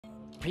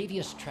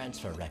Previous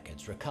transfer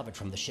records recovered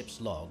from the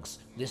ship's logs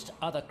list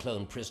other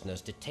clone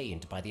prisoners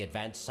detained by the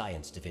Advanced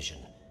Science Division,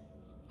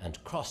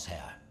 and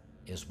Crosshair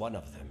is one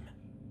of them.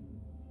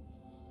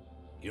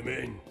 You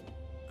mean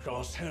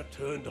Crosshair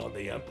turned on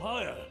the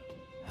Empire?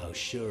 How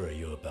sure are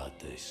you about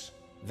this?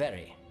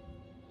 Very.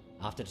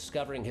 After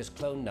discovering his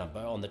clone number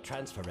on the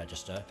transfer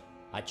register,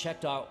 I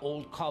checked our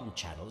old comm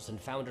channels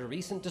and found a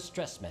recent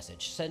distress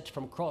message sent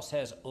from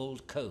Crosshair's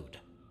old code.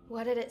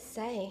 What did it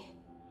say?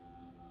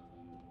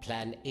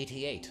 Plan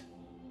 88,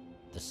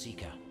 the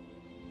Seeker.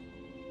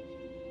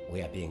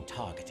 We are being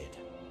targeted.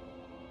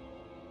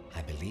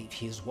 I believe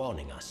he is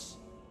warning us.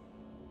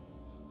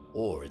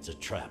 Or it's a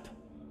trap,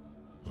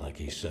 like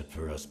he set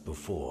for us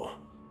before.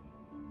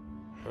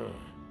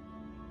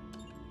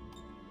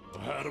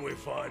 How do we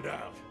find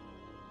out?